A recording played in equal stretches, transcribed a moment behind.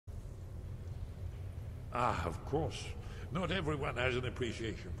Ah, of course. Not everyone has an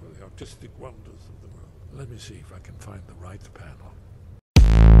appreciation for the artistic wonders of the world. Let me see if I can find the right panel.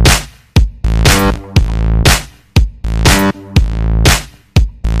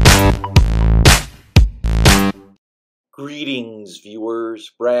 Greetings,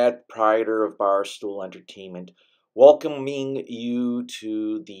 viewers. Brad Prider of Barstool Entertainment, welcoming you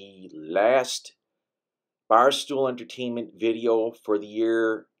to the last Barstool Entertainment video for the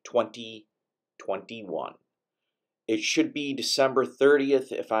year 2021. It should be December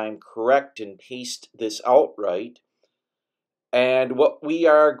 30th if I'm correct and paste this out right. And what we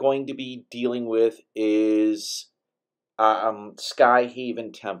are going to be dealing with is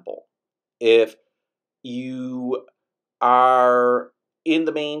Skyhaven Temple. If you are in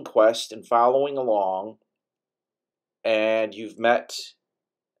the main quest and following along, and you've met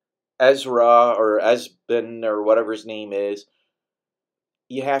Ezra or Esbern or whatever his name is,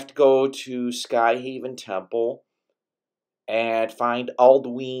 you have to go to Skyhaven Temple and find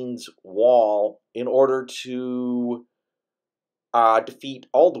Alduin's wall in order to defeat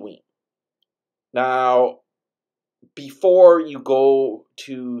Alduin. Now, before you go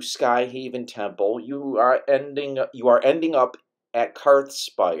to Skyhaven Temple, you are ending up at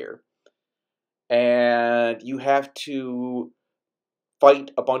Karthspire, and you have to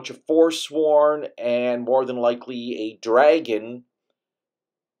fight a bunch of Forsworn and more than likely a dragon,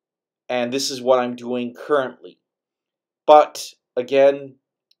 and this is what I'm doing currently. But again,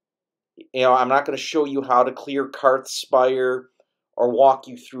 I'm not going to show you how to clear Karthspire or walk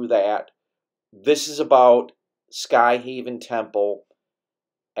you through that. This is about Skyhaven Temple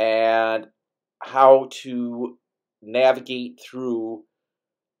and how to navigate through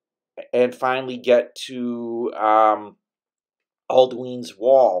and finally get to Alduin's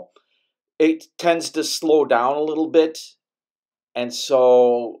wall. It tends to slow down a little bit, and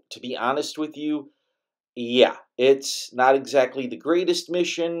so, to be honest with you, yeah, it's not exactly the greatest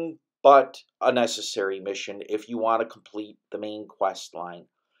mission, but a necessary mission if you want to complete the main quest line.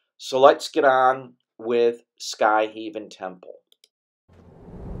 So let's get on with Skyhaven Temple.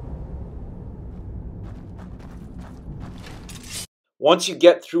 Once you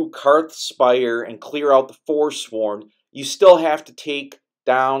get through Karthspire and clear out the Forsworn, you still have to take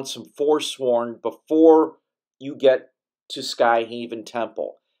down some Forsworn before you get to Skyhaven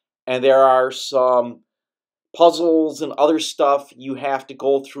Temple. And there are some puzzles and other stuff you have to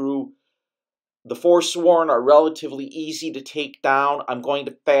go through. The Forsworn are relatively easy to take down. I'm going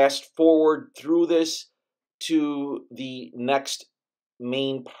to fast forward through this to the next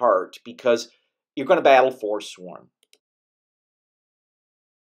main part because you're going to battle Forsworn.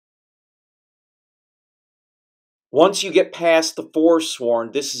 Once you get past the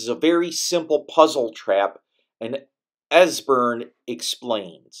Forsworn, this is a very simple puzzle trap, and Esbern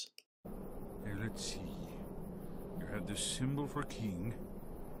explains. Hey, let's see. You have the symbol for king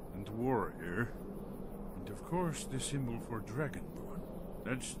and warrior, and of course the symbol for Dragonborn.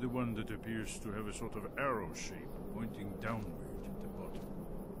 That's the one that appears to have a sort of arrow shape pointing downward at the bottom.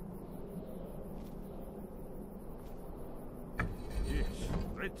 Yes,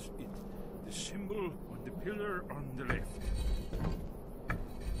 that's it. The symbol on the pillar on the left.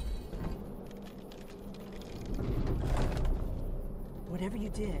 Whatever you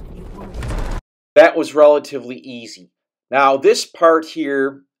did, it worked. That was relatively easy. Now, this part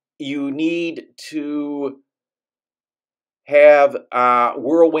here, you need to have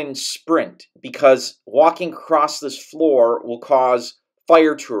Whirlwind Sprint, because walking across this floor will cause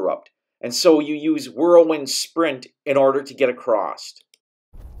fire to erupt. And so you use Whirlwind Sprint in order to get across.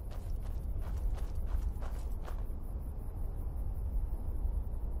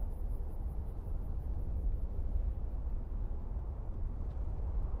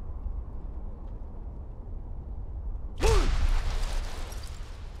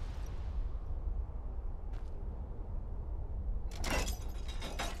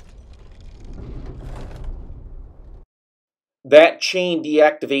 That chain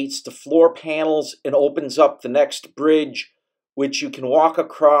deactivates the floor panels and opens up the next bridge, which you can walk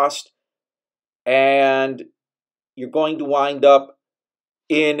across, and you're going to wind up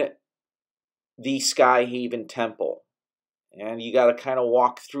in the Skyhaven Temple. And you got to kind of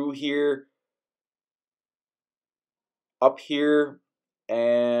walk through here, up here,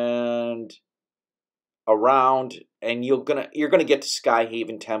 and around, and you're gonna get to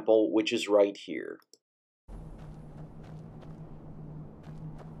Skyhaven Temple, which is right here.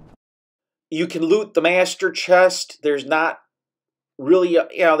 You can loot the master chest. There's not really,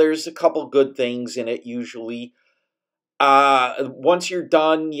 there's a couple good things in it usually. Once you're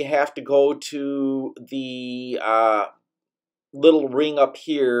done, you have to go to the little ring up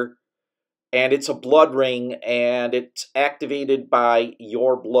here and it's a blood ring, and it's activated by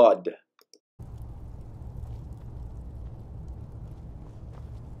your blood.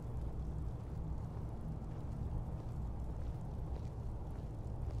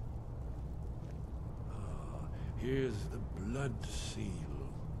 Here's the blood seal,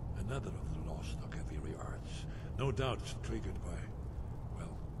 another of the lost Akaviri arts. No doubt triggered by,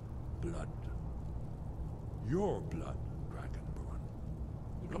 well, blood. Your blood, Dragonborn.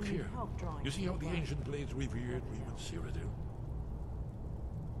 Look here. You see how the ancient blades revered me with Cyrodiil?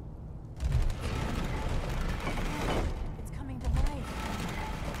 It's coming to life.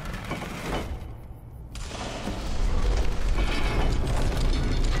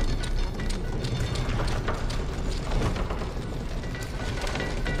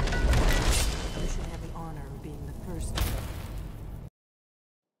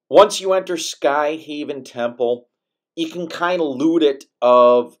 Once you enter Skyhaven Temple, you can kind of loot it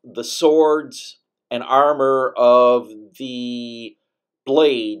of the swords and armor of the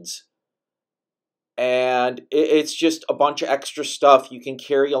blades. And it's just a bunch of extra stuff you can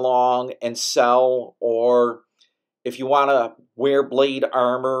carry along and sell. Or if you want to wear blade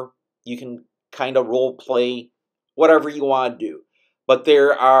armor, you can kind of role play, whatever you want to do. But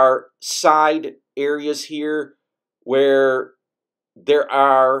there are side areas here where there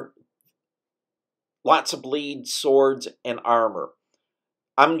are lots of blades, swords, and armor.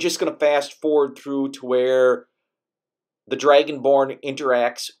 I'm just going to fast forward through to where the Dragonborn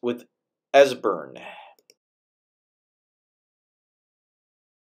interacts with Esbern.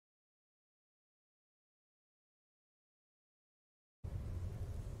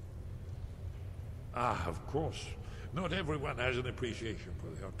 Ah, of course. Not everyone has an appreciation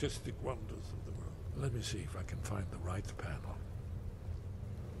for the artistic wonders of the world. Let me see if I can find the right panel.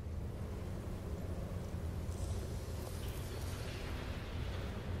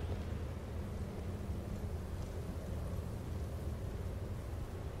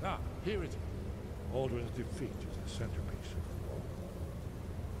 Ah, here it is. Aldrin's defeat is the centerpiece of the wall.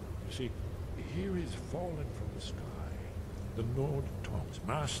 You see, here is fallen from the sky. The Nord Tongs,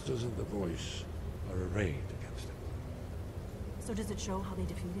 masters of the voice, are arrayed against him. So does it show how they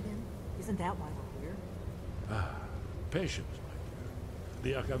defeated him? Isn't that why we're here? Ah, patience,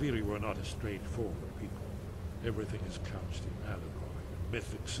 my dear. The Akaviri were not a straightforward people. Everything is couched in allegory and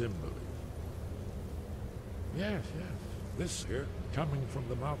mythic symbolism. Yes, yes. This here, coming from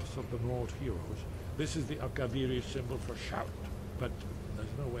the mouths of the Nord heroes, this is the Akaviri symbol for shout. But there's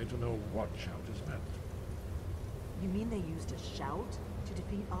no way to know what shout is meant. You mean they used a shout to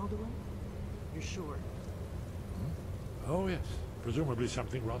defeat Alduin? You're sure? Hmm? Oh, yes. Presumably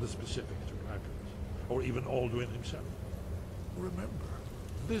something rather specific to Dragon's, or even Alduin himself. Remember,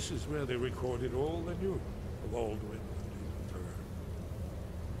 this is where they recorded all they knew of Alduin and his return.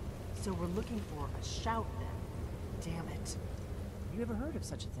 So we're looking for a shout then. Damn it. Have you ever heard of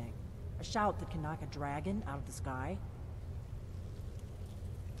such a thing? A shout that can knock a dragon out of the sky?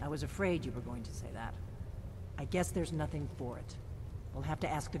 I was afraid you were going to say that. I guess there's nothing for it. We'll have to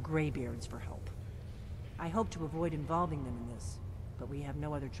ask the Greybeards for help. I hope to avoid involving them in this, but we have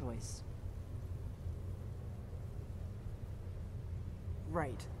no other choice.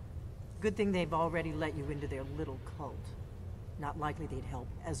 Right. Good thing they've already let you into their little cult. Not likely they'd help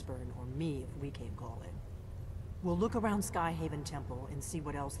Esbern or me if we came calling. We'll look around Skyhaven Temple and see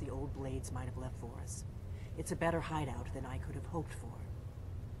what else the old blades might have left for us. It's a better hideout than I could have hoped for.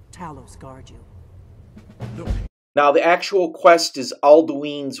 Talos guard you. Look. Now, the actual quest is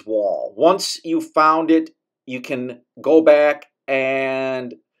Alduin's Wall. Once you found it, you can go back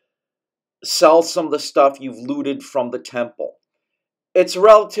and sell some of the stuff you've looted from the temple. It's a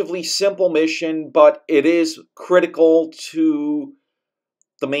relatively simple mission, but it is critical to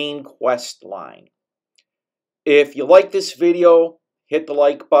the main quest line. If you like this video, hit the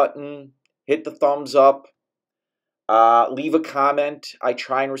like button, hit the thumbs up, leave a comment. I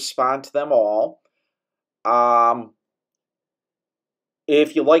try and respond to them all.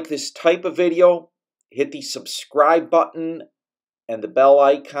 If you like this type of video, hit the subscribe button and the bell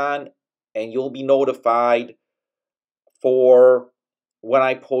icon, and you'll be notified for when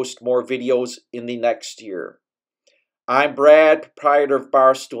I post more videos in the next year. I'm Brad, proprietor of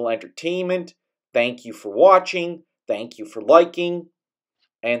Barstool Entertainment. Thank you for watching, thank you for liking,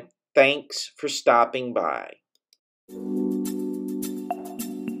 and thanks for stopping by.